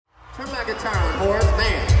Turn my guitar on, Horace,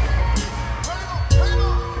 man.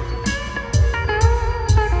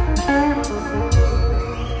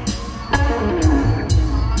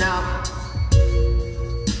 Now,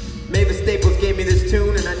 Mavis Staples gave me this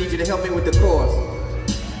tune, and I need you to help me with the chorus.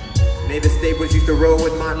 Mavis Staples used to roll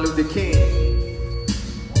with Martin Luther King.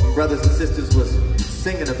 When brothers and sisters was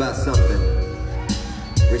singing about something.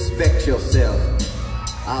 Respect yourself.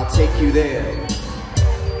 I'll take you there.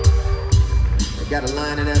 I got a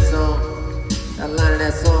line in that song. That line in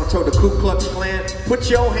that song told the Ku Klux Klan, put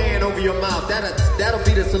your hand over your mouth. That'll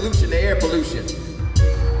be the solution to air pollution.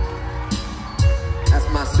 That's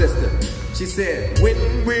my sister. She said, when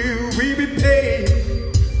will we be paid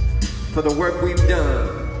for the work we've done?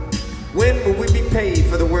 When will we be paid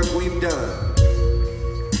for the work we've done?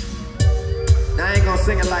 Now, I ain't gonna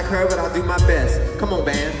sing it like her, but I'll do my best. Come on,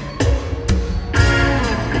 band.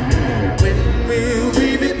 When will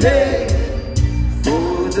we be paid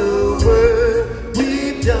for the work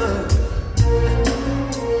we've done?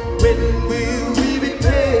 When will we be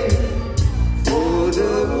paid for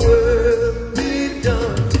the work we've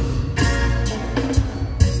done?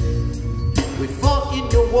 We fought in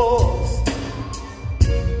your wars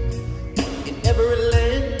in every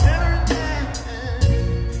land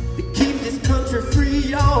to keep this country free,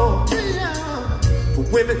 y'all, for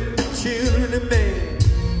women, children, and men.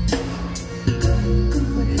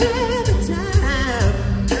 Every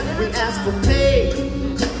time we ask for pay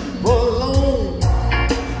for a loan,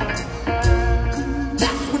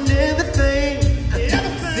 that's when everything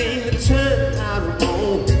seemed to turn out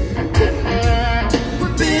wrong.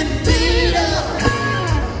 We've been beat up,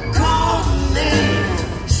 called names,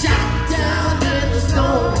 shot down in the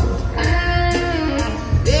storm.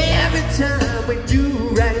 Every time we do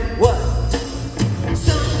right, what?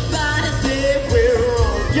 Somebody said we're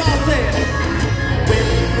wrong. Y'all say it. When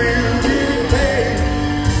will we pay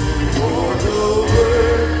for the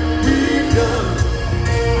work we've done?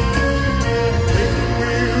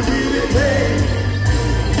 When will we pay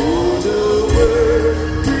for the work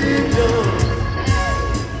we've done?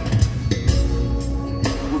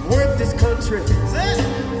 We've worked this country,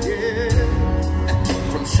 yeah,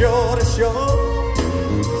 from shore to shore.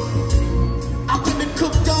 Our women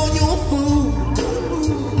cooked all your food.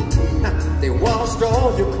 They washed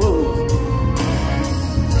all your clothes.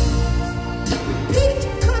 We beat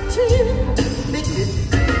your country,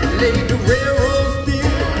 laid the railroad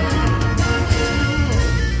steel.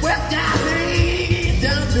 Worked our way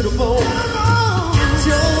down to the bone. Got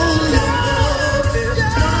your love and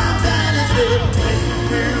somebody said, when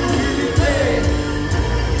will we pay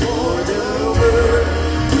for the work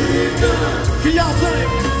we've done? Can y'all sing?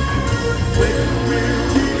 When will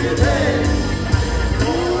we pay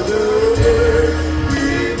for the work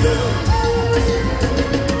we've done?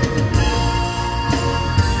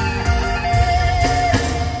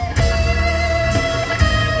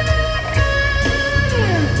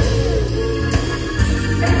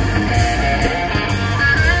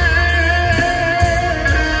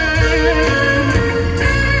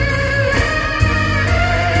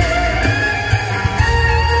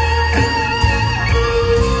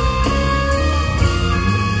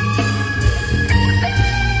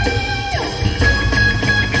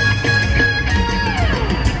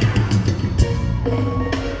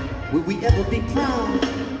 Will we ever be proud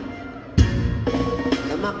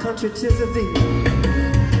of my country, 'tis of thee?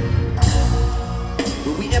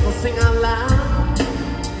 Will we ever sing out loud,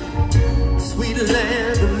 sweet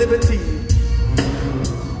land of liberty?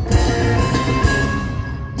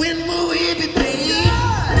 When will we be paid?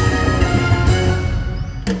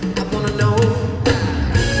 I wanna know.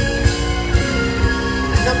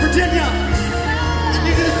 Now, Virginia, I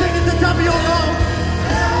need you to sing at the top of your lungs.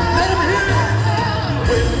 Let them hear it.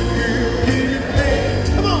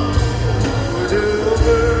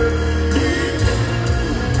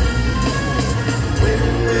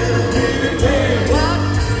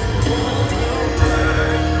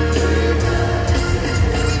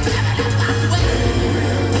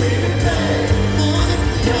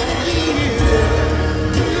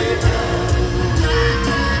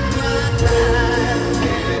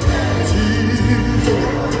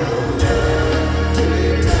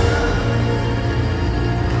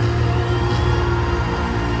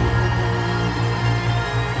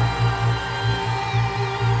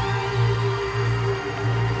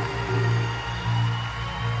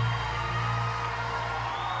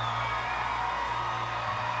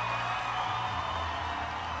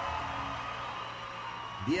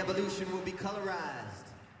 The evolution will be colorized.